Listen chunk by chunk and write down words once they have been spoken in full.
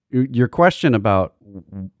your question about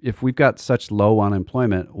if we've got such low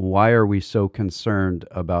unemployment, why are we so concerned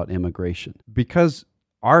about immigration? Because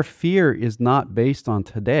our fear is not based on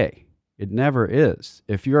today. It never is.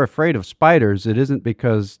 If you're afraid of spiders, it isn't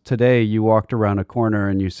because today you walked around a corner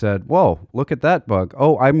and you said, whoa, look at that bug.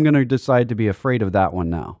 Oh, I'm going to decide to be afraid of that one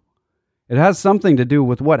now. It has something to do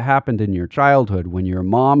with what happened in your childhood when your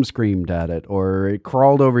mom screamed at it, or it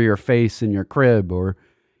crawled over your face in your crib, or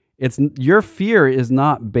your fear is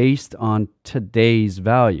not based on today's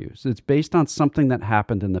values. It's based on something that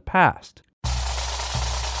happened in the past.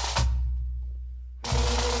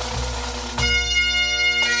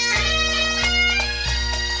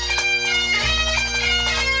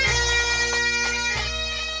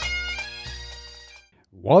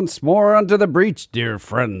 Once more unto the breach, dear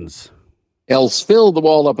friends. Else fill the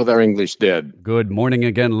wall up with our English dead. Good morning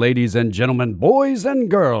again, ladies and gentlemen, boys and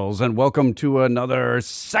girls, and welcome to another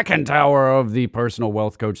second hour of the Personal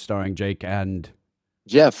Wealth Coach starring Jake and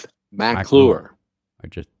Jeff McClure. I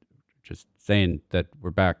just saying that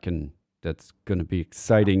we're back, and that's going to be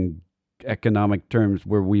exciting economic terms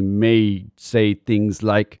where we may say things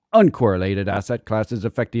like uncorrelated asset classes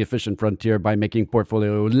affect the efficient frontier by making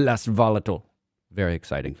portfolio less volatile. Very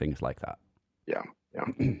exciting things like that. Yeah.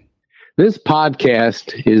 This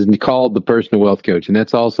podcast is called The Personal Wealth Coach, and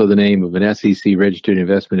that's also the name of an SEC registered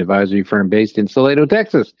investment advisory firm based in Salado,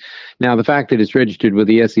 Texas. Now, the fact that it's registered with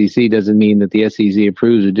the SEC doesn't mean that the SEC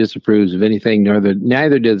approves or disapproves of anything,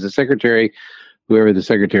 neither does the secretary, whoever the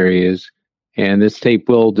secretary is. And this tape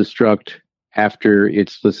will destruct after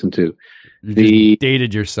it's listened to. You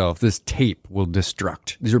dated yourself. This tape will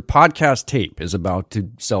destruct. Your podcast tape is about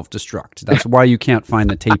to self-destruct. That's why you can't find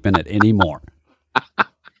the tape in it anymore.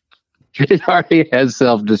 It already has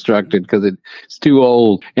self-destructed because it's too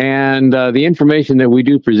old. And the information that we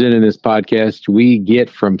do present in this podcast, we get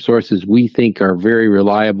from sources we think are very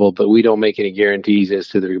reliable, but we don't make any guarantees as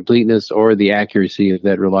to the completeness or the accuracy of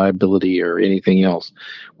that reliability or anything else.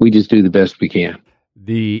 We just do the best we can.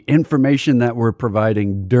 The information that we're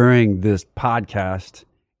providing during this podcast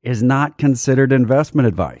is not considered investment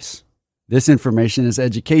advice. This information is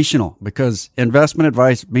educational because investment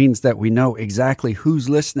advice means that we know exactly who's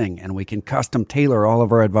listening and we can custom tailor all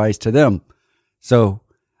of our advice to them. So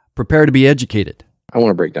prepare to be educated. I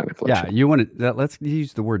want to break down inflation. Yeah, you want to. Let's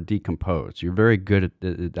use the word decompose. You're very good at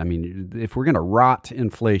it. I mean, if we're going to rot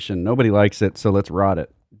inflation, nobody likes it, so let's rot it.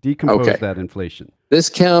 Decompose that inflation. This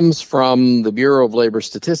comes from the Bureau of Labor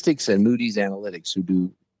Statistics and Moody's Analytics, who do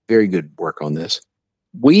very good work on this.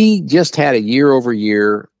 We just had a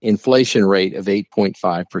year-over-year inflation rate of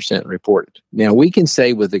 8.5% reported. Now, we can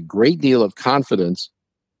say with a great deal of confidence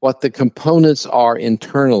what the components are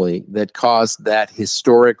internally that caused that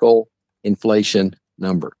historical inflation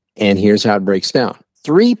number. And here's how it breaks down.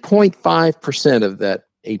 3.5% of that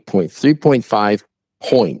 3.5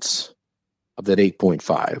 points of that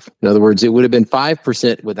 8.5. In other words, it would have been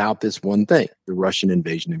 5% without this one thing, the Russian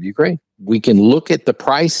invasion of Ukraine. We can look at the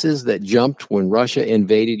prices that jumped when Russia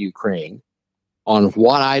invaded Ukraine, on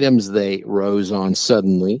what items they rose on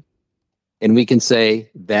suddenly, and we can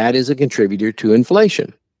say that is a contributor to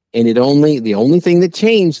inflation. And the only thing that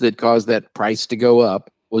changed that caused that price to go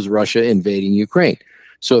up was Russia invading Ukraine.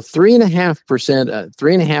 So 3.5%,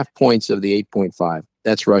 3.5 points of the 8.5,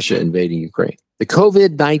 that's Russia invading Ukraine. The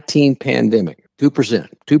COVID-19 pandemic, 2%,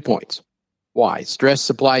 2 points. Why? Stress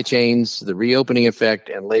supply chains, the reopening effect,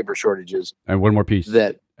 and labor shortages. And one more piece.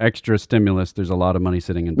 That extra stimulus, there's a lot of money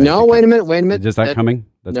sitting in bank accounts. Wait a minute. Is that coming?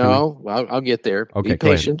 That's coming? I'll get there. Okay, be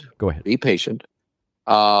patient. Go ahead. Be patient.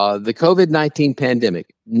 The COVID-19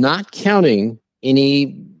 pandemic, not counting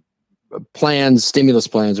any plans, stimulus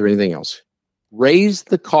plans, or anything else, raised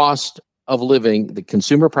the cost of living, the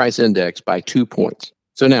consumer price index, by 2 points.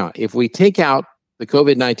 So now, if we take out the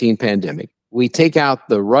COVID-19 pandemic, we take out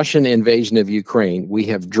the Russian invasion of Ukraine, we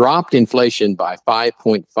have dropped inflation by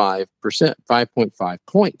 5.5%, 5.5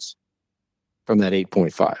 points from that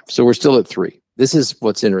 8.5. So we're still at 3. This is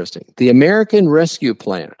what's interesting. The American Rescue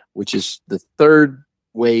Plan, which is the third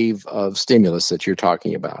wave of stimulus that you're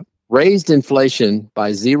talking about, raised inflation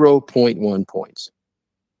by 0.1 points.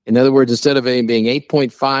 In other words, instead of it being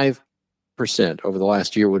 8.5% over the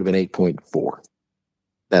last year, it would have been 8.4.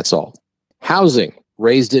 That's all. Housing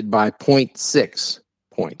raised it by 0.6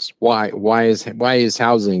 points. Why is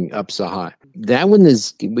housing up so high? That one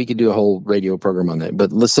is, we could do a whole radio program on that.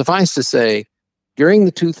 But suffice to say, during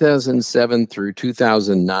the 2007 through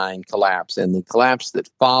 2009 collapse and the collapse that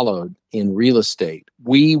followed in real estate,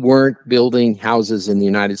 we weren't building houses in the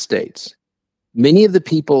United States. Many of the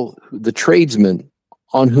people, the tradesmen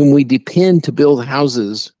on whom we depend to build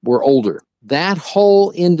houses, were older. That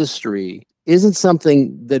whole industry isn't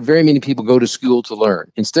something that very many people go to school to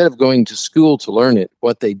learn. Instead of going to school to learn it,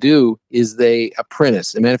 what they do is they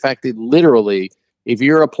apprentice. As a matter of fact, they literally, if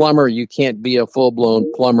you're a plumber, you can't be a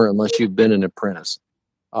full-blown plumber unless you've been an apprentice.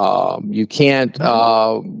 You can't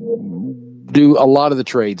do a lot of the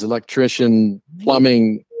trades, electrician,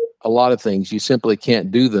 plumbing, a lot of things. You simply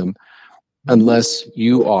can't do them unless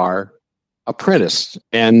you are apprenticed.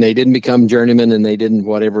 And they didn't become journeymen, and they didn't,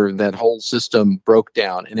 whatever, that whole system broke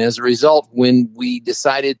down. And as a result, when we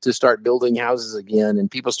decided to start building houses again and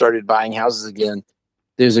people started buying houses again,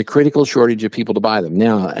 there's a critical shortage of people to buy them.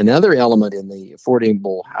 Now, another element in the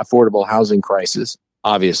affordable housing crisis,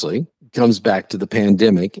 obviously, comes back to the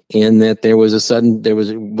pandemic, in that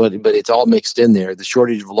but it's all mixed in there. The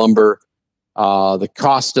shortage of lumber, the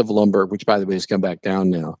cost of lumber, which by the way has come back down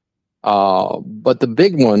now. But the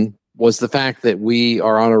big one was the fact that we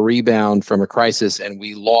are on a rebound from a crisis, and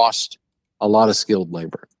we lost a lot of skilled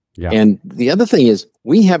labor. Yeah. And the other thing is,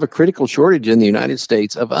 we have a critical shortage in the United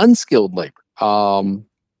States of unskilled labor.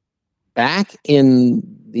 Back in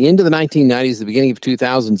the end of the 1990s, the beginning of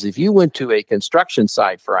 2000s, if you went to a construction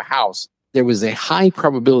site for a house, there was a high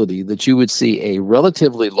probability that you would see a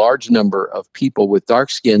relatively large number of people with dark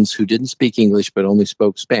skins who didn't speak English but only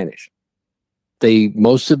spoke Spanish.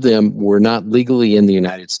 Most of them were not legally in the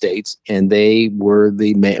United States, and they were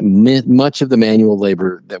much of the manual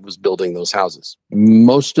labor that was building those houses.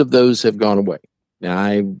 Most of those have gone away. Now,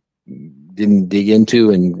 I didn't dig into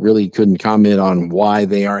and really couldn't comment on why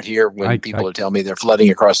they aren't here when people are telling me they're flooding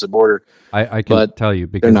across the border. I can tell you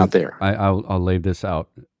because they're not there. I'll lay this out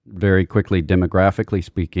very quickly. Demographically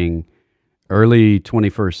speaking, early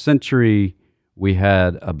 21st century, we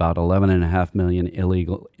had about 11.5 million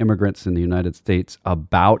illegal immigrants in the United States.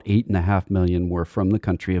 About 8.5 million were from the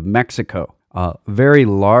country of Mexico. A very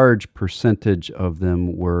large percentage of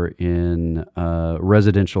them were in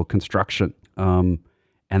residential construction.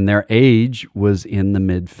 And their age was in the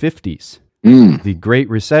mid-50s. The Great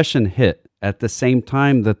Recession hit at the same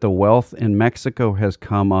time that the wealth in Mexico has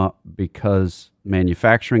come up, because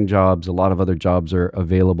manufacturing jobs, a lot of other jobs are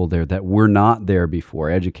available there that were not there before.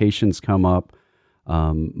 Education's come up.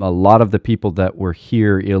 A lot of the people that were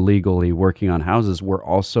here illegally working on houses were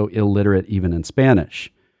also illiterate even in Spanish.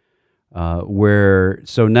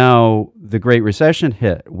 So now the Great Recession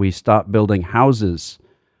hit. We stopped building houses.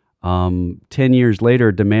 10 years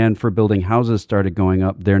later, demand for building houses started going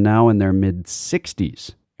up. They're now in their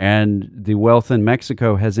mid-60s. And the wealth in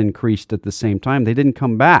Mexico has increased at the same time. They didn't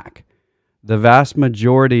come back. The vast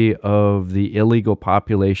majority of the illegal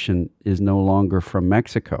population is no longer from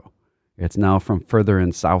Mexico. It's now from further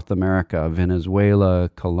in South America, Venezuela,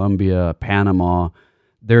 Colombia, Panama.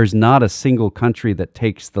 There's not a single country that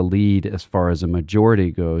takes the lead as far as a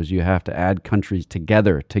majority goes. You have to add countries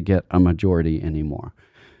together to get a majority anymore.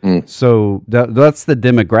 So that's the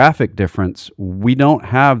demographic difference. We don't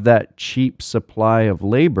have that cheap supply of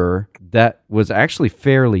labor that was actually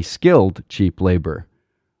fairly skilled cheap labor.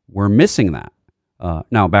 We're missing that.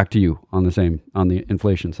 Now back to you on the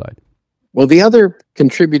inflation side. Well, the other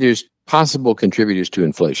possible contributors to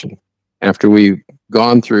inflation, after we've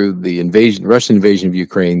gone through the Russian invasion of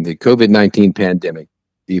Ukraine, the COVID-19 pandemic,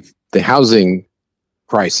 the housing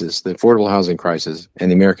crisis, the affordable housing crisis, and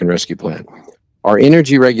the American Rescue Plan, are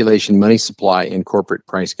energy regulation, money supply, and corporate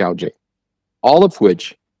price gouging, all of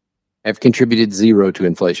which have contributed zero to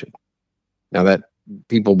inflation. Now, that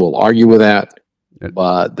people will argue with that,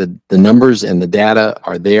 but the numbers and the data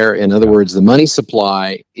are there. In other words, the money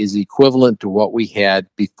supply is equivalent to what we had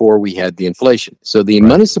before we had the inflation. So the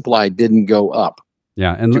money supply didn't go up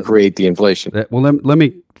to create the inflation. Well, let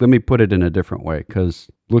me put it in a different way, because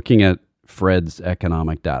looking at Fred's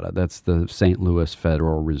economic data, that's the St. Louis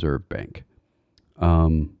Federal Reserve Bank.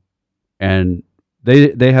 And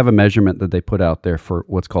they have a measurement that they put out there for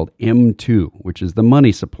what's called M2, which is the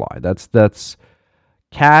money supply. That's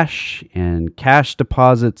cash and cash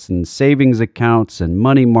deposits and savings accounts and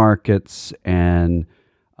money markets and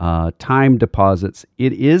time deposits.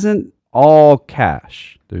 It isn't all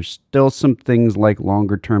cash. There's still some things like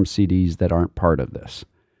longer term CDs that aren't part of this,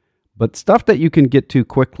 but stuff that you can get to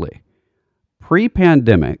quickly.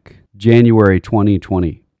 Pre-pandemic, January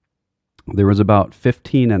 2020, there was about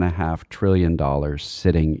 $15.5 trillion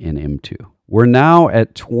sitting in M2. We're now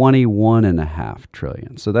at $21.5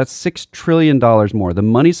 trillion. So that's $6 trillion more. The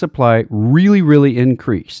money supply really, really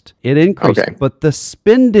increased. It increased, but the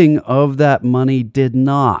spending of that money did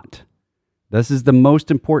not. This is the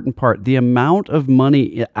most important part. The amount of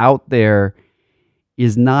money out there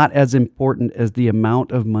is not as important as the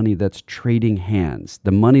amount of money that's trading hands,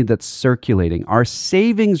 the money that's circulating. Our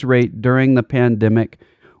savings rate during the pandemic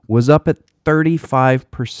was up at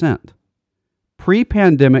 35%.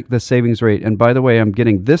 pre-pandemic, the savings rate, and by the way, I'm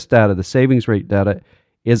getting this data, the savings rate data,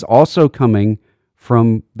 is also coming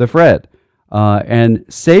from the Fed. And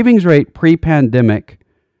savings rate pre-pandemic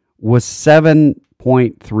was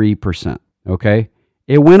 7.3%, okay?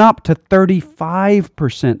 It went up to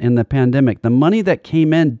 35% in the pandemic. The money that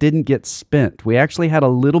came in didn't get spent. We actually had a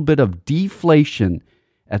little bit of deflation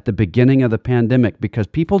at the beginning of the pandemic because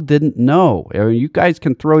people didn't know. You guys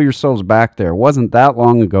can throw yourselves back there. It wasn't that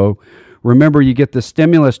long ago. Remember, you get the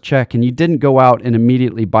stimulus check and you didn't go out and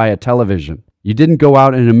immediately buy a television. You didn't go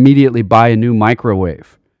out and immediately buy a new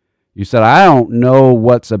microwave. You said, I don't know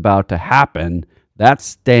what's about to happen. That's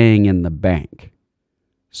staying in the bank.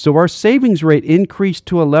 So our savings rate increased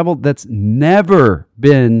to a level that's never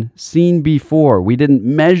been seen before. We didn't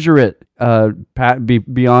measure it beyond the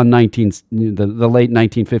late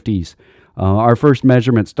 1950s. Our first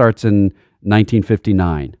measurement starts in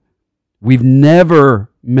 1959. We've never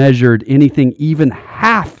measured anything even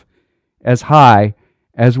half as high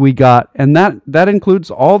as we got, and that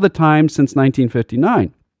includes all the time since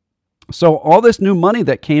 1959. So all this new money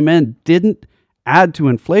that came in didn't add to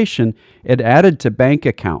inflation, it added to bank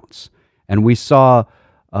accounts. And we saw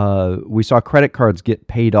credit cards get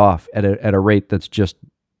paid off at a rate that's just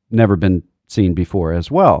never been seen before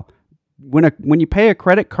as well. When you pay a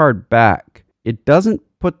credit card back, it doesn't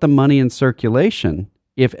put the money in circulation.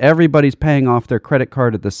 If everybody's paying off their credit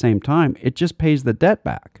card at the same time, it just pays the debt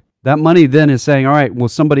back. That money then is saying, all right, well,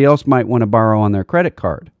 somebody else might want to borrow on their credit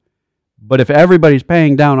card. But if everybody's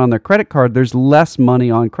paying down on their credit card, there's less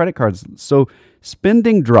money on credit cards. So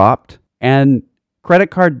spending dropped and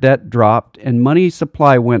credit card debt dropped and money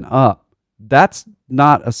supply went up. That's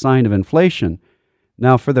not a sign of inflation.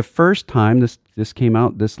 Now, for the first time, this came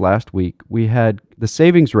out this last week, we had the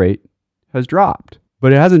savings rate has dropped,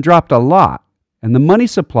 but it hasn't dropped a lot. And the money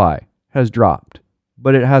supply has dropped,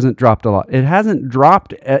 but it hasn't dropped a lot. It hasn't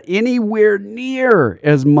dropped anywhere near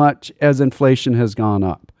as much as inflation has gone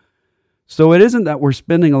up. So it isn't that we're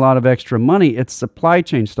spending a lot of extra money, it's supply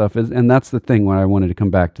chain stuff. And that's the thing when I wanted to come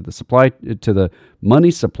back to the money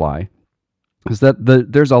supply, is that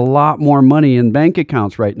there's a lot more money in bank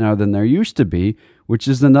accounts right now than there used to be, which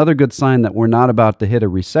is another good sign that we're not about to hit a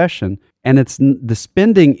recession. And the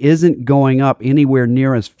spending isn't going up anywhere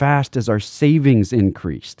near as fast as our savings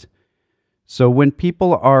increased. So when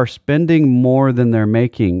people are spending more than they're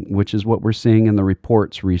making, which is what we're seeing in the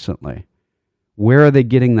reports recently, where are they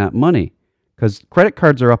getting that money? Because credit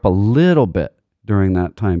cards are up a little bit during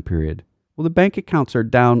that time period. Well, the bank accounts are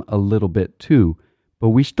down a little bit too, but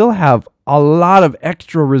we still have a lot of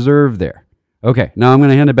extra reserve there. Okay, now I'm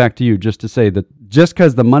going to hand it back to you just to say that just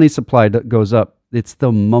because the money supply goes up, it's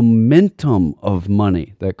the momentum of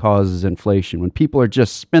money that causes inflation. When people are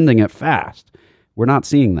just spending it fast, we're not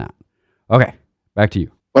seeing that. Okay, back to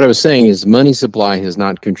you. What I was saying is money supply has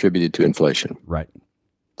not contributed to inflation. Right.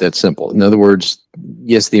 That's simple. In other words,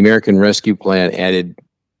 yes, the American Rescue Plan added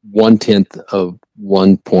 1/10 of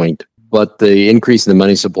 1 point, but the increase in the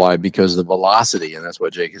money supply because of the velocity, and that's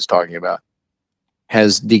what Jake is talking about,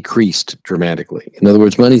 has decreased dramatically. In other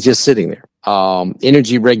words, money's just sitting there.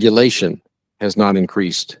 Energy regulation has not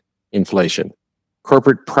increased inflation.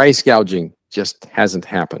 Corporate price gouging just hasn't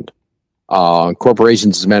happened.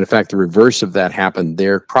 Corporations, as a matter of fact, the reverse of that happened.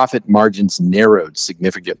 Their profit margins narrowed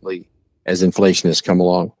significantly as inflation has come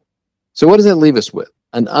along. So what does that leave us with?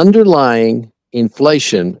 An underlying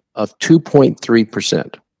inflation of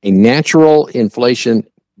 2.3%, a natural inflation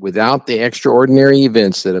without the extraordinary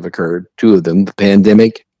events that have occurred, two of them, the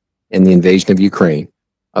pandemic and the invasion of Ukraine,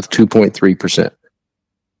 of 2.3%,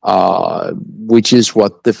 which is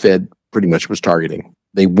what the Fed pretty much was targeting.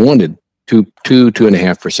 They wanted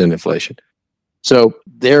 2.5% inflation. So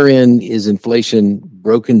therein is inflation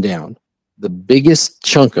broken down. The biggest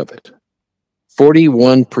chunk of it,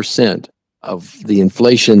 41% of the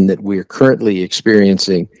inflation that we are currently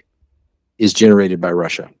experiencing, is generated by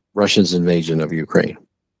Russia's invasion of Ukraine,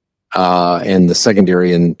 and the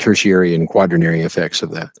secondary and tertiary and quaternary effects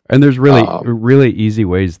of that. And there's really easy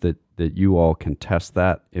ways that you all can test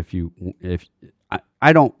that.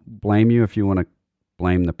 I don't blame you if you want to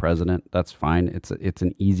blame the president. That's fine. It's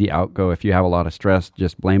an easy outgo. If you have a lot of stress,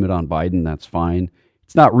 just blame it on Biden. That's fine.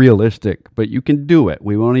 It's not realistic, but you can do it.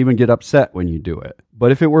 We won't even get upset when you do it.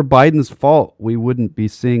 But if it were Biden's fault, we wouldn't be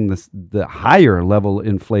seeing the higher level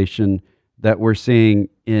inflation that we're seeing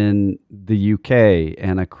in the UK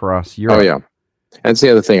and across Europe. Oh, yeah. That's the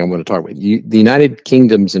other thing I'm going to talk about. The United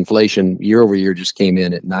Kingdom's inflation year over year just came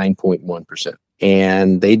in at 9.1%.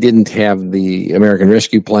 And they didn't have the American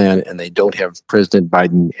Rescue Plan, and they don't have President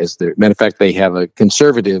Biden as their... Matter of fact, they have a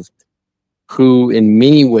conservative who in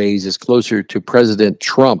many ways is closer to President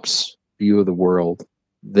Trump's view of the world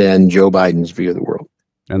than Joe Biden's view of the world.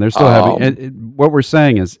 And they're still having. What we're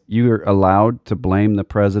saying is, you're allowed to blame the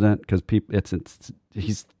president because people.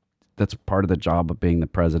 He's that's part of the job of being the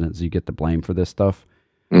president. Is you get the blame for this stuff.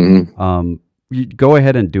 Mm-hmm. You go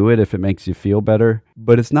ahead and do it if it makes you feel better,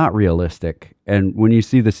 but it's not realistic. And when you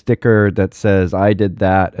see the sticker that says "I did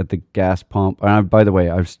that" at the gas pump, and by the way,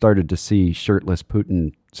 I've started to see shirtless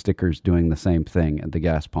Putin stickers doing the same thing at the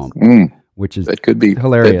gas pump, which is that could be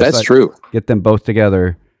hilarious. That's true. Get them both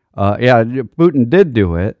together. Yeah, Putin did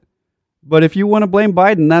do it. But if you want to blame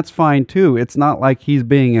Biden, that's fine too. It's not like he's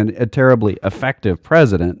being a terribly effective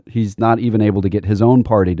president. He's not even able to get his own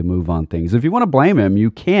party to move on things. If you want to blame him,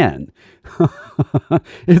 you can.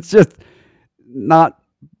 It's just not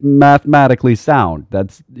mathematically sound.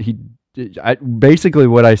 Basically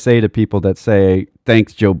what I say to people that say,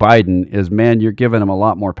 thanks Joe Biden, is, man, you're giving him a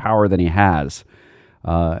lot more power than he has.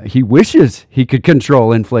 He wishes he could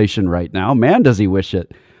control inflation right now. Man, does he wish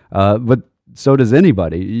it. But so does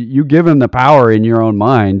anybody. You give him the power in your own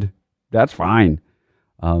mind, that's fine.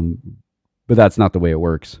 But that's not the way it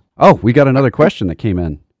works. Oh, we got another question that came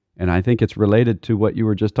in, and I think it's related to what you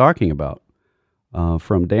were just talking about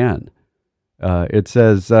from Dan. It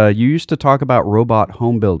says, you used to talk about robot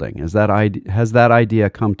home building. Has that idea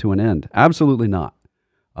come to an end? Absolutely not.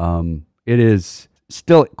 It is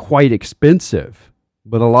still quite expensive,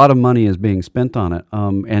 but a lot of money is being spent on it.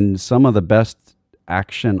 And some of the best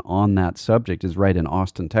action on that subject is right in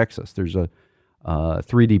Austin, Texas. There's a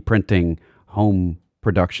 3D printing home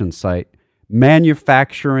production site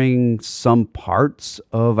manufacturing some parts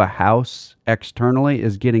of a house externally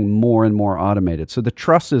is getting more and more automated. So the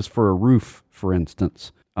trusses for a roof, for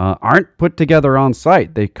instance, aren't put together on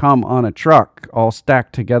site. They come on a truck, all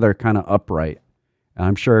stacked together, kind of upright.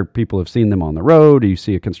 I'm sure people have seen them on the road. You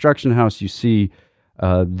see a construction house, you see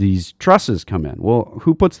these trusses come in. Well,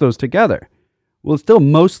 who puts those together? Well, it's still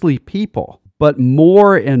mostly people, but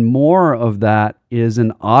more and more of that is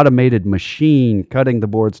an automated machine cutting the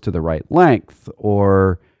boards to the right length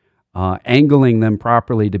or angling them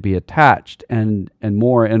properly to be attached. And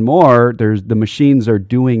more, the machines are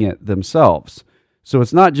doing it themselves. So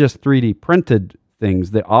it's not just 3D printed things.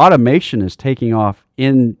 The automation is taking off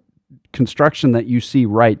in construction that you see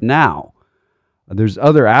right now. There's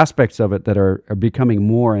other aspects of it that are becoming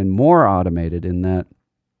more and more automated in that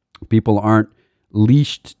people aren't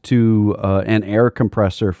leashed to an air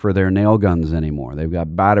compressor for their nail guns anymore. They've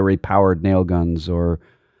got battery-powered nail guns,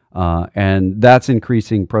 and that's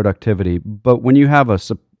increasing productivity. But when you have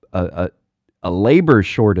a labor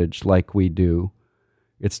shortage like we do,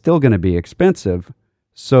 it's still going to be expensive.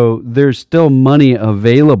 So there's still money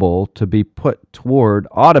available to be put toward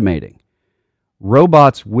automating.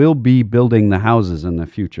 Robots will be building the houses in the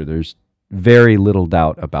future. There's very little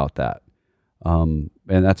doubt about that. And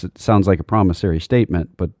it sounds like a promissory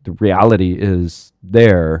statement, but the reality is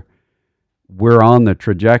we're on the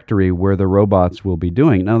trajectory where the robots will be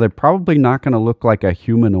doing. Now, they're probably not going to look like a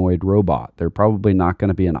humanoid robot. They're probably not going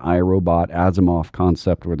to be an iRobot Asimov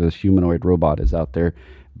concept where this humanoid robot is out there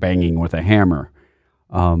banging with a hammer.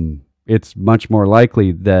 It's much more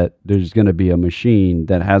likely that there's going to be a machine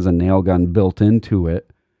that has a nail gun built into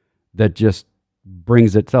it that just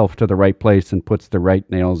brings itself to the right place and puts the right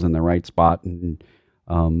nails in the right spot and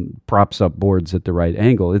props up boards at the right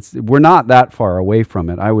angle. We're not that far away from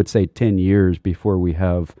it. I would say 10 years before we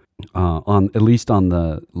have, at least on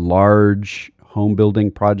the large home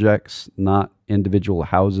building projects, not individual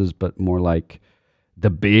houses, but more like the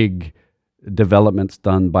big developments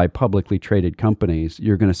done by publicly traded companies,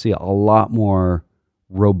 you're going to see a lot more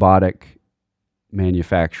robotic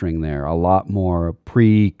manufacturing there, a lot more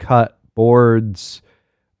pre-cut boards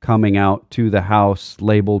coming out to the house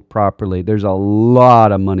labeled properly. There's a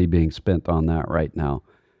lot of money being spent on that right now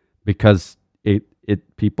because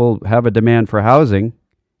people have a demand for housing,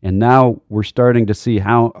 and now we're starting to see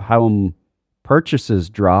how purchases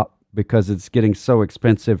drop because it's getting so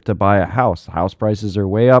expensive to buy a house. House prices are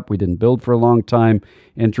way up. We didn't build for a long time.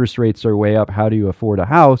 Interest rates are way up. How do you afford a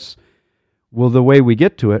house? Well, the way we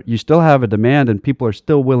get to it, you still have a demand and people are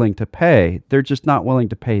still willing to pay. They're just not willing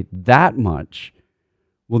to pay that much.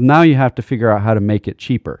 Well, now you have to figure out how to make it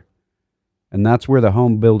cheaper. And that's where the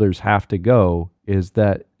home builders have to go, is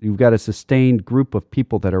that you've got a sustained group of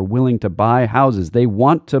people that are willing to buy houses. They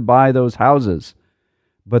want to buy those houses,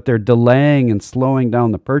 but they're delaying and slowing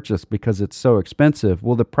down the purchase because it's so expensive.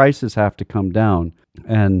 Well, the prices have to come down.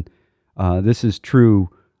 And this is true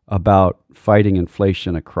about fighting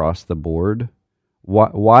inflation across the board.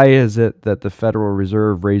 Why is it that the Federal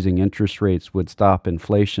Reserve raising interest rates would stop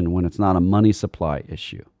inflation when it's not a money supply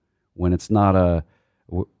issue? When it's not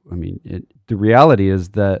the reality is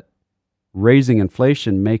that raising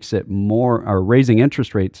inflation makes it more, or raising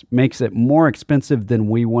interest rates makes it more expensive than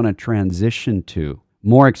we want to transition to,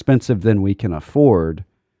 more expensive than we can afford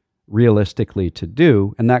realistically to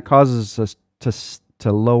do. And that causes us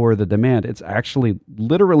to lower the demand. It's actually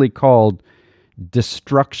literally called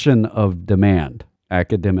destruction of demand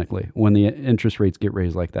academically when the interest rates get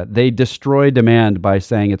raised like that. They destroy demand by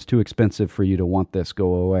saying it's too expensive for you to want this,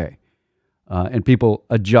 go away. And people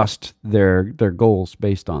adjust their goals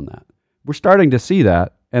based on that. We're starting to see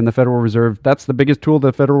that, and the Federal Reserve, that's the biggest tool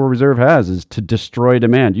the Federal Reserve has, is to destroy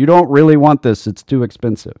demand. You don't really want this, it's too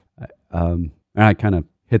expensive. I kind of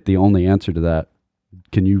hit the only answer to that.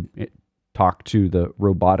 Can you talk to the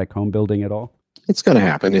robotic home building at all? It's going to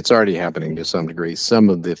happen. It's already happening to some degree. Some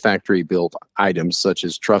of the factory-built items, such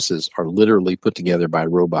as trusses, are literally put together by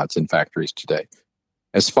robots in factories today.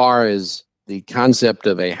 As far as the concept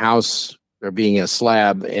of a house there being a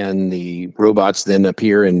slab and the robots then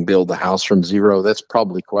appear and build the house from zero, that's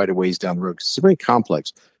probably quite a ways down the road. It's very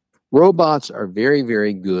complex. Robots are very,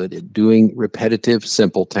 very good at doing repetitive,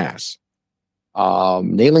 simple tasks.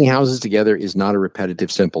 Nailing houses together is not a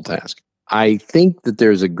repetitive, simple task. I think that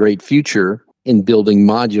there's a great future in building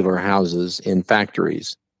modular houses in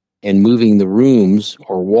factories and moving the rooms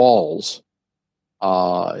or walls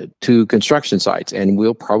to construction sites, and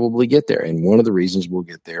we'll probably get there. And one of the reasons we'll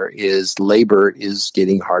get there is labor is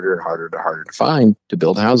getting harder and harder to find to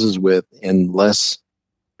build houses with, and less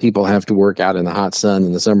people have to work out in the hot sun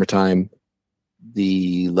in the summertime,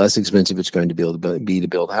 the less expensive it's going to be to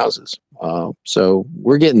build houses. So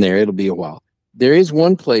we're getting there. It'll be a while. There is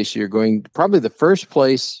one place you're going, probably the first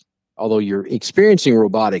place, although you're experiencing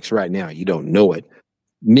robotics right now, you don't know it.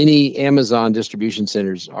 Many Amazon distribution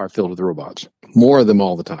centers are filled with robots, more of them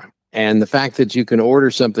all the time. And the fact that you can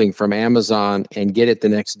order something from Amazon and get it the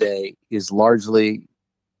next day is largely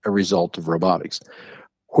a result of robotics.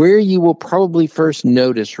 Where you will probably first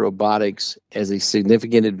notice robotics as a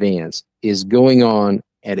significant advance is going on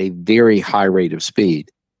at a very high rate of speed.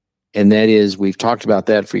 And that is, we've talked about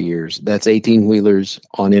that for years, that's 18-wheelers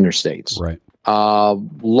on interstates. Right.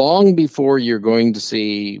 Long before you're going to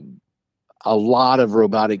see a lot of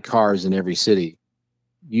robotic cars in every city,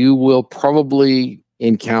 you will probably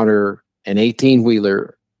encounter an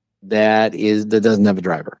 18-wheeler that doesn't have a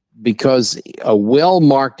driver, because a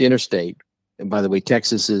well-marked interstate, and by the way,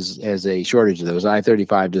 Texas has a shortage of those.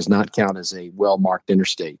 I-35 does not count as a well-marked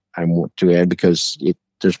interstate, I want to add, because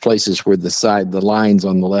there's places where the lines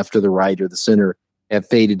on the left or the right or the center have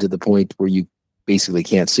faded to the point where you basically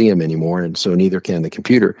can't see them anymore, and so neither can the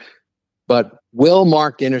computer. But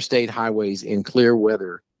well-marked interstate highways in clear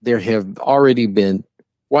weather, there have already been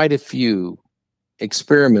quite a few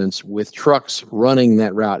experiments with trucks running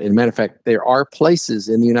that route. As a matter of fact, there are places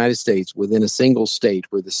in the United States within a single state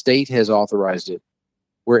where the state has authorized it,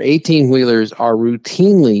 where 18-wheelers are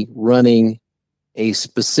routinely running a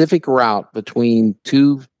specific route between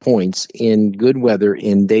 2 points in good weather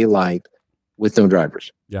in daylight with no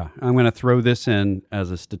drivers. Yeah, I'm going to throw this in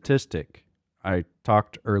as a statistic. I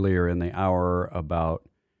talked earlier in the hour about,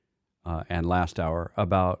 and last hour,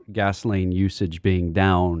 about gasoline usage being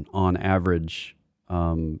down on average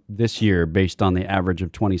this year based on the average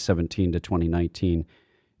of 2017 to 2019.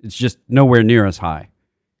 It's just nowhere near as high,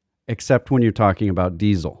 except when you're talking about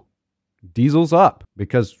diesel. Diesel's up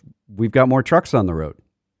because we've got more trucks on the road,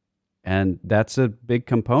 and that's a big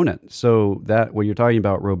component. So that when you're talking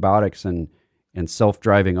about robotics and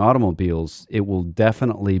self-driving automobiles, it will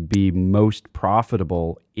definitely be most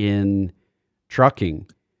profitable in trucking.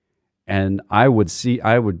 And I would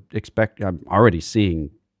expect, I'm already seeing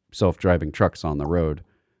self-driving trucks on the road.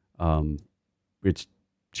 It's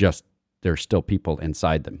just, there's still people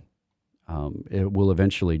inside them. It will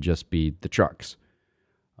eventually just be the trucks.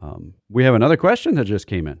 We have another question that just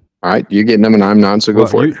came in. All right, you're getting them and I'm not, so go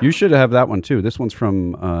for it. You should have that one too. This one's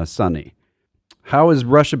from Sunny. How has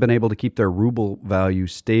Russia been able to keep their ruble value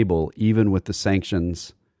stable even with the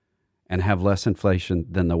sanctions and have less inflation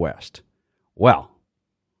than the West? Well,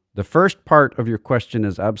 the first part of your question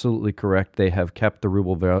is absolutely correct. They have kept the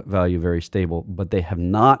ruble value very stable, but they have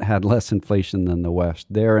not had less inflation than the West.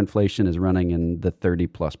 Their inflation is running in the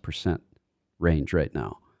 30+% range right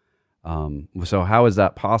now. So how is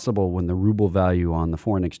that possible when the ruble value on the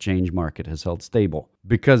foreign exchange market has held stable?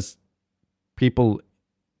 Because people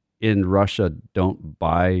in Russia don't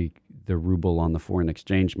buy the ruble on the foreign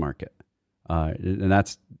exchange market. And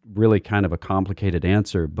that's really kind of a complicated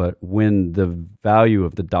answer. But when the value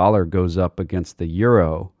of the dollar goes up against the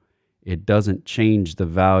euro, it doesn't change the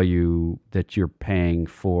value that you're paying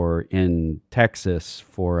for in Texas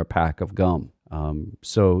for a pack of gum.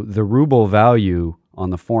 So the ruble value on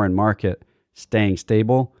the foreign market staying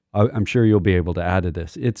stable I'm sure you'll be able to add to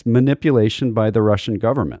this. It's manipulation by the Russian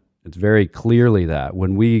government. It's very clearly that.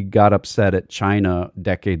 When we got upset at China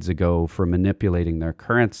decades ago for manipulating their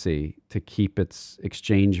currency to keep its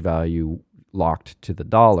exchange value locked to the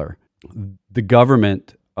dollar, the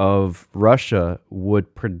government of Russia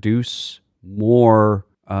would produce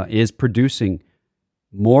is producing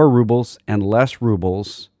more rubles and less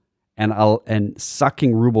rubles, and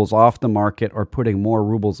sucking rubles off the market or putting more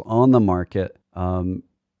rubles on the market,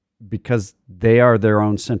 because they are their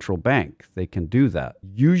own central bank. They can do that.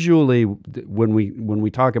 Usually, when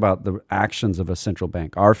we talk about the actions of a central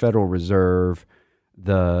bank, our Federal Reserve,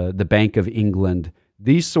 the Bank of England,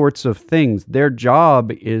 these sorts of things, their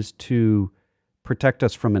job is to protect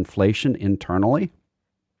us from inflation internally.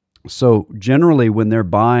 So generally, when they're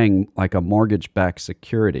buying like a mortgage-backed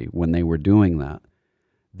security, when they were doing that,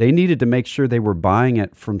 they needed to make sure they were buying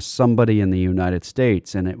it from somebody in the United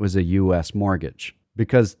States and it was a U.S. mortgage,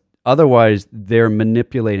 because otherwise they're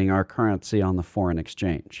manipulating our currency on the foreign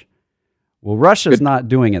exchange. Well, Russia's not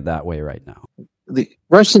doing it that way right now. The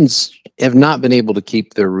Russians have not been able to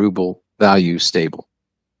keep their ruble value stable.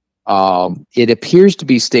 It appears to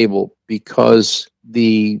be stable because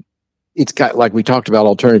it's got, like we talked about,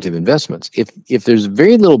 alternative investments. If there's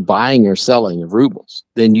very little buying or selling of rubles,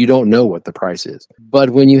 then you don't know what the price is.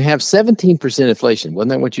 But when you have 17% inflation, wasn't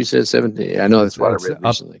that what you said? 17? I know that's what I read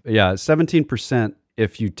recently. Yeah, 17%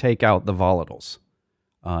 if you take out the volatiles.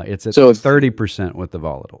 It's at 30% with the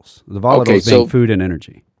volatiles. The volatiles being food and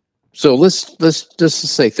energy. So let's just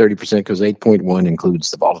say 30%, because 8.1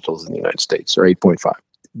 includes the volatiles in the United States, or 8.5.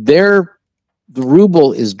 The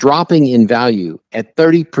ruble is dropping in value at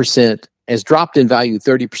 30%, has dropped in value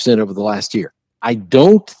 30% over the last year. I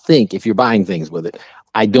don't think, if you're buying things with it,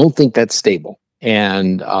 I don't think that's stable.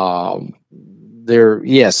 And there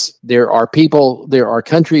are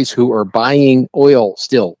countries who are buying oil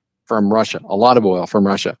still from Russia, a lot of oil from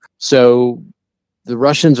Russia. So the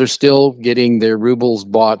Russians are still getting their rubles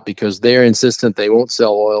bought because they're insistent they won't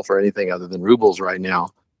sell oil for anything other than rubles right now.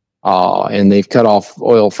 And they've cut off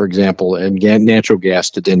oil, for example, and natural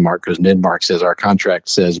gas to Denmark, because Denmark says our contract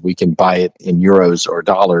says we can buy it in euros or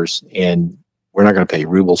dollars, and we're not going to pay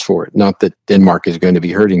rubles for it. Not that Denmark is going to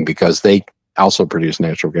be hurting because they also produce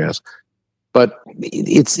natural gas, but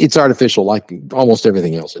it's artificial, like almost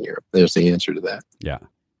everything else in Europe. There's the answer to that. Yeah.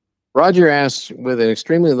 Roger asks, with an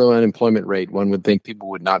extremely low unemployment rate, one would think people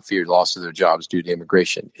would not fear loss of their jobs due to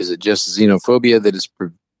immigration. Is it just xenophobia that is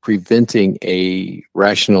preventing a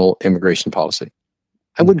rational immigration policy?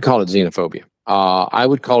 I wouldn't call it xenophobia. I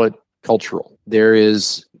would call it cultural.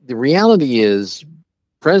 The reality is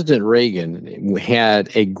President Reagan had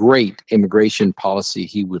a great immigration policy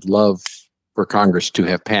he would love for Congress to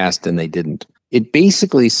have passed, and they didn't. It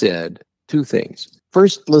basically said two things.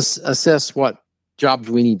 First, let's assess what jobs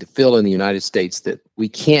we need to fill in the United States that we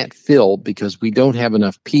can't fill because we don't have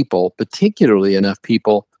enough people, particularly enough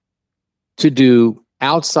people to do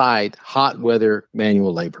outside hot weather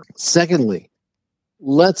manual labor. Secondly,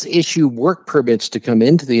 let's issue work permits to come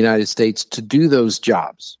into the United States to do those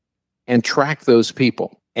jobs and track those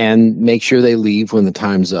people and make sure they leave when the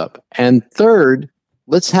time's up. And third,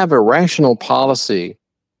 let's have a rational policy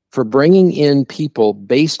for bringing in people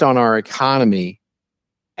based on our economy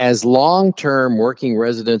as long-term working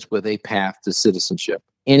residents with a path to citizenship.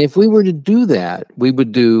 And if we were to do that, we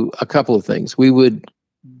would do a couple of things. We would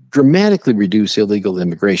dramatically reduce illegal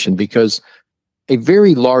immigration, because a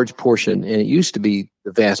very large portion, and it used to be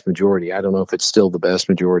the vast majority, I don't know if it's still the vast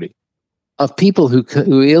majority, of people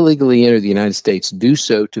who illegally enter the United States do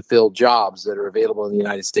so to fill jobs that are available in the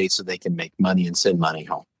United States so they can make money and send money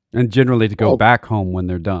home. And generally to go back home when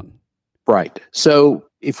they're done. Right. So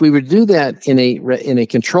if we were to do that in a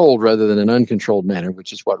controlled rather than an uncontrolled manner,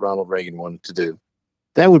 which is what Ronald Reagan wanted to do,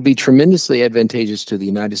 that would be tremendously advantageous to the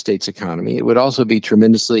United States economy. It would also be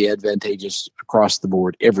tremendously advantageous across the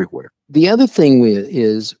board everywhere. The other thing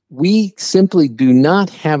is we simply do not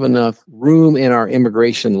have enough room in our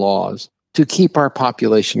immigration laws to keep our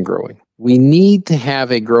population growing. We need to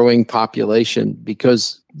have a growing population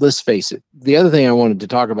because, let's face it, the other thing I wanted to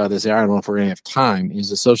talk about this, I don't know if we're going to have time,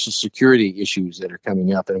 is the Social Security issues that are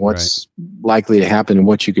coming up and what's likely to happen and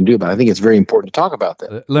what you can do about it. I think it's very important to talk about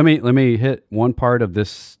that. Let me hit one part of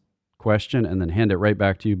this question and then hand it right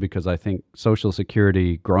back to you, because I think Social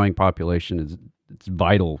Security, growing population, it's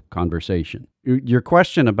vital conversation. Your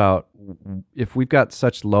question about if we've got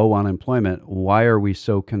such low unemployment, why are we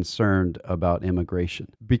so concerned about immigration?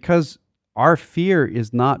 Because our fear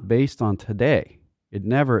is not based on today. It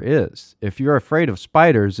never is. If you're afraid of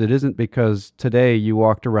spiders, it isn't because today you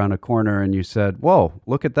walked around a corner and you said, whoa,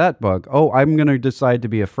 look at that bug. Oh, I'm going to decide to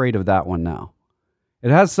be afraid of that one now. It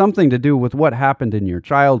has something to do with what happened in your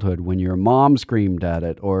childhood when your mom screamed at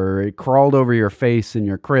it, or it crawled over your face in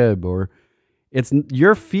your crib, or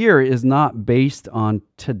your fear is not based on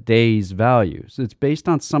today's values. It's based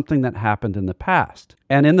on something that happened in the past.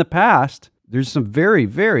 And in the past, there's some very,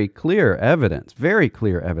 very clear evidence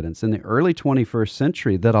in the early 21st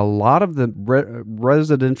century that a lot of the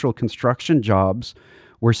residential construction jobs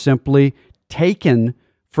were simply taken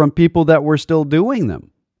from people that were still doing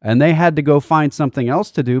them. And they had to go find something else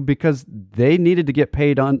to do because they needed to get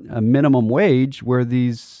paid on a minimum wage where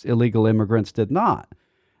these illegal immigrants did not.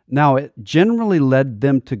 Now, it generally led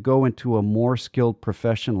them to go into a more skilled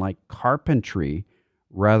profession like carpentry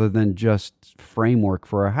rather than just framework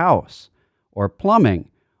for a house or plumbing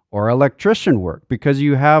or electrician work, because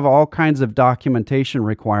you have all kinds of documentation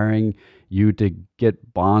requiring you to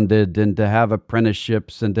get bonded and to have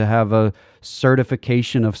apprenticeships and to have a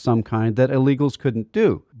certification of some kind that illegals couldn't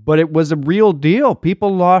do. But it was a real deal.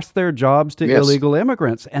 People lost their jobs to illegal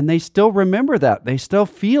immigrants, and they still remember that. They still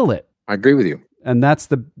feel it. I agree with you. And that's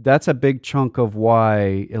a big chunk of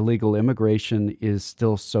why illegal immigration is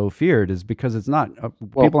still so feared, is because it's not,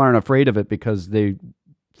 people aren't afraid of it because they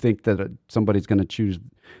think that somebody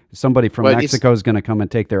from Mexico is going to come and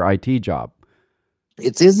take their IT job.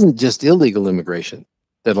 It isn't just illegal immigration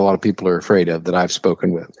that a lot of people are afraid of that I've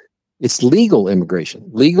spoken with. It's legal immigration,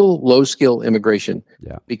 legal low-skill immigration,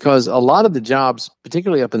 because a lot of the jobs,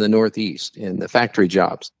 particularly up in the Northeast, in the factory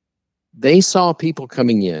jobs, they saw people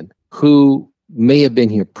coming in who may have been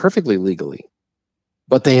here perfectly legally,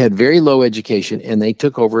 but they had very low education, and they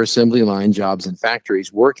took over assembly line jobs in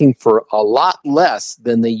factories working for a lot less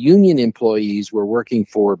than the union employees were working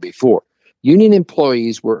for before. Union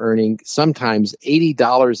employees were earning sometimes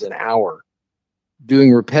 $80 an hour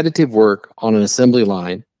doing repetitive work on an assembly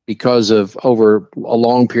line because of over a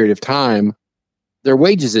long period of time, their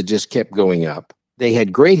wages had just kept going up. They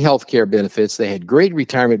had great health care benefits. They had great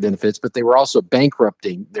retirement benefits, but they were also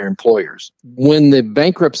bankrupting their employers. When the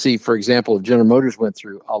bankruptcy, for example, of General Motors went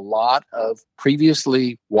through, a lot of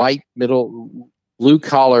previously white,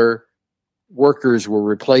 blue-collar workers were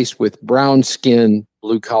replaced with brown-skinned,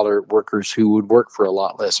 blue-collar workers who would work for a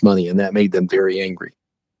lot less money, and that made them very angry.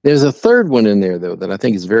 There's a third one in there, though, that I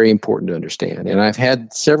think is very important to understand, and I've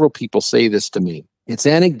had several people say this to me. It's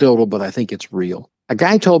anecdotal, but I think it's real. A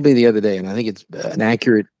guy told me the other day, and I think it's an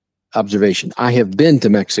accurate observation. I have been to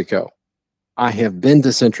Mexico. I have been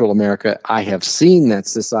to Central America. I have seen that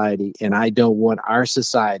society, and I don't want our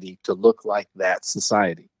society to look like that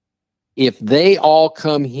society. If they all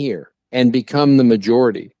come here and become the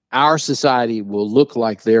majority, our society will look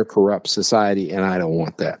like their corrupt society, and I don't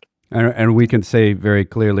want that. And we can say very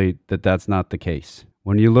clearly that that's not the case.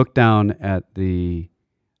 When you look down at the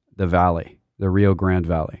valley, the Rio Grande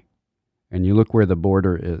Valley, and you look where the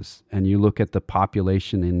border is, and you look at the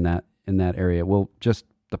population in that area, well, just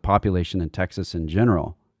the population in Texas in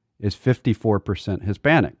general is 54%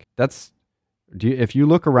 Hispanic. If you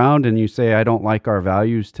look around and you say, I don't like our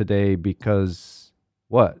values today because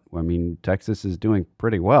what? I mean, Texas is doing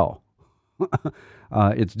pretty well.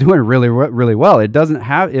 It's doing really, really well. It doesn't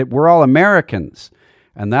have it. We're all Americans.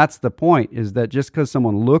 And that's the point, is that just because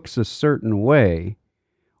someone looks a certain way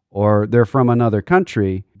or they're from another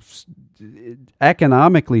country,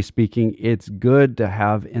 economically speaking, it's good to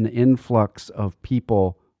have an influx of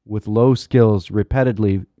people with low skills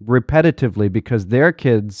repetitively because their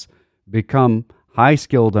kids become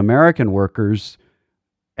high-skilled American workers,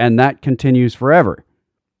 and that continues forever.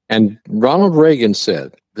 And Ronald Reagan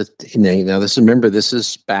said that, now this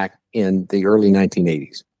is back in the early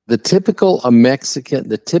 1980s. The typical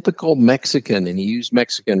Mexican, and he used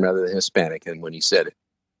Mexican rather than Hispanic, and when he said it,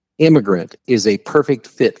 immigrant is a perfect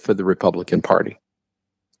fit for the Republican Party.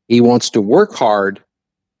 He wants to work hard,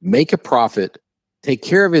 make a profit, take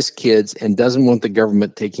care of his kids, and doesn't want the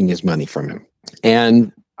government taking his money from him.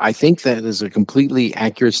 And I think that is a completely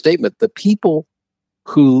accurate statement. The people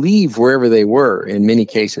who leave wherever they were in many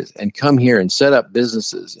cases and come here and set up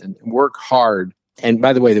businesses and work hard. And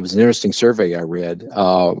by the way, there was an interesting survey I read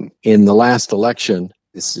in the last election.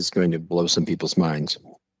 This is going to blow some people's minds.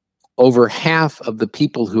 Over half of the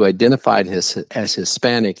people who identified as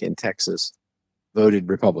Hispanic in Texas voted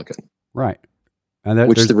Republican. Right. And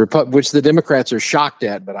which the Democrats are shocked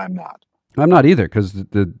at, but I'm not. I'm not either, because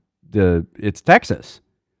it's Texas.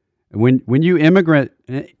 When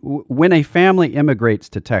a family immigrates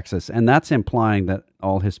to Texas, and that's implying that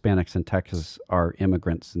all Hispanics in Texas are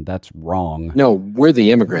immigrants, and that's wrong. No, we're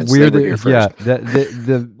the immigrants. The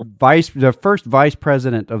first vice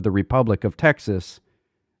president of the Republic of Texas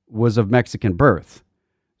was of Mexican birth.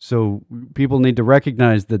 So people need to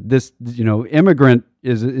recognize that this, immigrant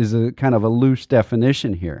is a kind of a loose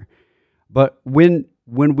definition here. But when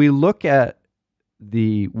we look at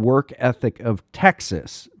the work ethic of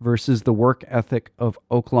Texas versus the work ethic of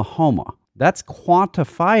Oklahoma, that's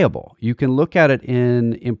quantifiable. You can look at it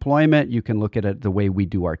in employment. You can look at it the way we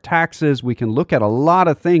do our taxes. We can look at a lot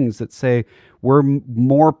of things that say we're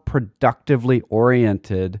more productively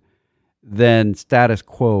oriented than status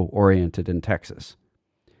quo oriented in Texas.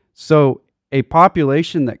 So a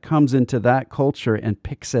population that comes into that culture and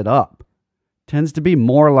picks it up tends to be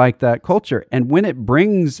more like that culture. And when it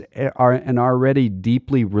brings an already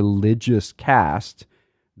deeply religious caste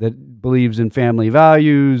that believes in family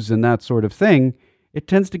values and that sort of thing, it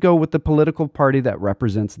tends to go with the political party that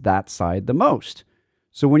represents that side the most.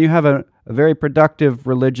 So when you have a very productive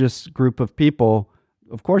religious group of people,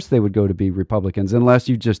 of course they would go to be Republicans unless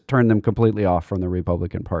you just turn them completely off from the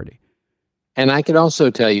Republican Party. And I can also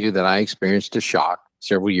tell you that I experienced a shock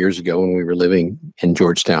several years ago when we were living in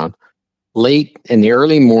Georgetown. Late in the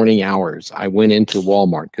early morning hours, I went into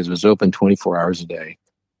Walmart because it was open 24 hours a day,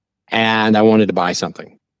 and I wanted to buy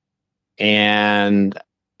something. And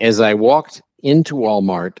as I walked into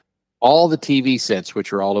Walmart, all the TV sets,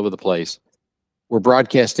 which are all over the place, were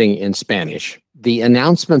broadcasting in Spanish. The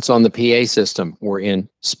announcements on the PA system were in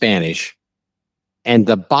Spanish. And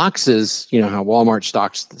the boxes, you know how Walmart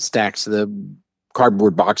stacks the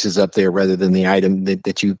cardboard boxes up there rather than the item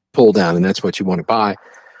that you pull down, and that's what you want to buy,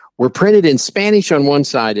 were printed in Spanish on one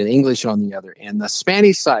side and English on the other. And the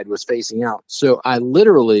Spanish side was facing out. So I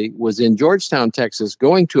literally was in Georgetown, Texas,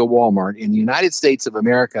 going to a Walmart in the United States of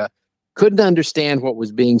America, couldn't understand what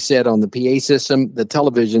was being said on the PA system, the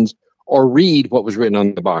televisions, or read what was written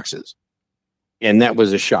on the boxes. And that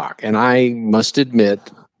was a shock. And I must admit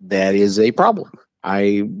that is a problem.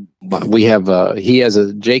 Jake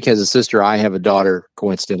has a sister. I have a daughter,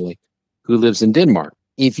 coincidentally, who lives in Denmark.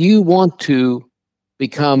 If you want to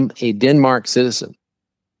become a Denmark citizen,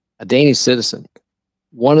 a Danish citizen,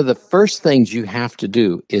 one of the first things you have to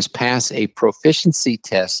do is pass a proficiency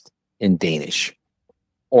test in Danish,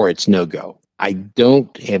 or it's no go. I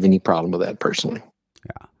don't have any problem with that personally.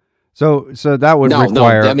 Yeah. So that would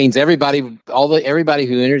require. No, that means everybody who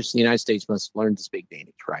enters the United States must learn to speak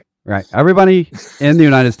Danish, right? Right. Everybody in the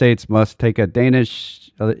United States must take a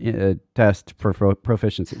Danish test for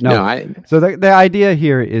proficiency. So the idea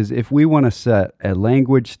here is if we want to set a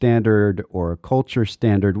language standard or a culture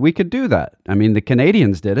standard, we could do that. I mean, the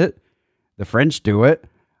Canadians did it. The French do it.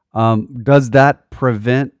 Does that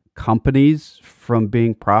prevent companies from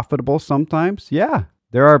being profitable sometimes? Yeah.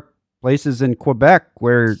 There are places in Quebec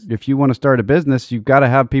where if you want to start a business, you've got to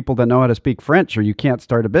have people that know how to speak French or you can't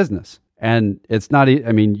start a business. And it's not,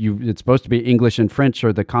 it's supposed to be English and French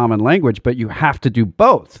are the common language, but you have to do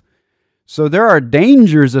both. So there are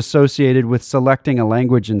dangers associated with selecting a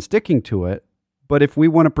language and sticking to it. But if we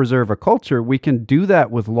want to preserve a culture, we can do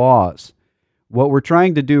that with laws. What we're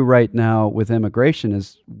trying to do right now with immigration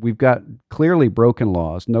is we've got clearly broken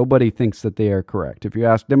laws. Nobody thinks that they are correct. If you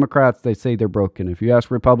ask Democrats, they say they're broken. If you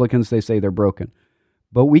ask Republicans, they say they're broken.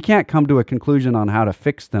 But we can't come to a conclusion on how to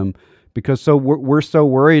fix them because we're so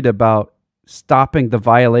worried about stopping the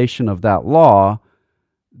violation of that law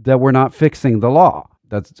that we're not fixing the law.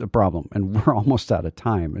 That's a problem. And we're almost out of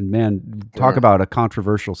time. And man, talk about a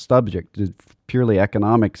controversial subject. Purely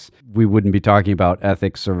economics, we wouldn't be talking about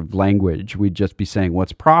ethics or language. We'd just be saying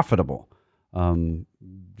what's profitable.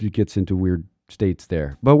 It gets into weird states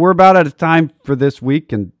there. But we're about out of time for this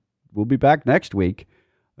week, and we'll be back next week.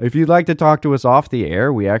 If you'd like to talk to us off the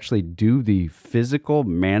air, we actually do the physical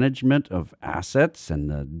management of assets and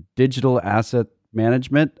the digital asset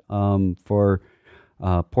management for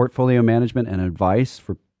portfolio management and advice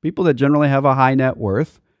for people that generally have a high net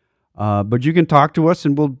worth. But you can talk to us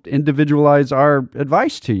and we'll individualize our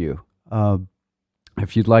advice to you.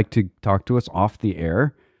 If you'd like to talk to us off the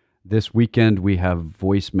air, this weekend we have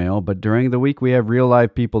voicemail, but during the week we have real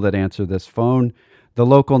live people that answer this phone. The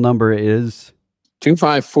local number is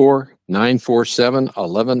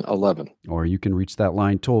 254-947-1111. Or you can reach that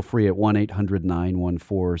line toll free at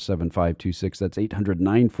 1-800-914-7526. That's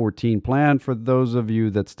 800-914-PLAN for those of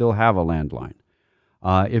you that still have a landline.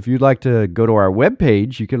 If you'd like to go to our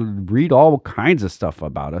webpage, you can read all kinds of stuff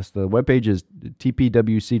about us. The webpage is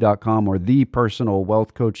tpwc.com or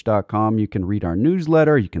thepersonalwealthcoach.com. You can read our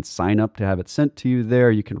newsletter. You can sign up to have it sent to you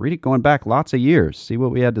there. You can read it going back lots of years, see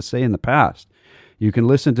what we had to say in the past. You can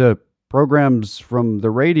listen to programs from the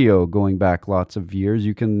radio going back lots of years.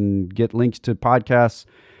 You can get links to podcasts.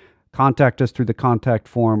 Contact us through the contact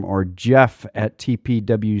form or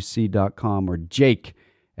jeff@tpwc.com or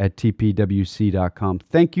jake@tpwc.com.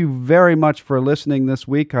 Thank you very much for listening this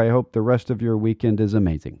week. I hope the rest of your weekend is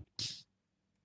amazing.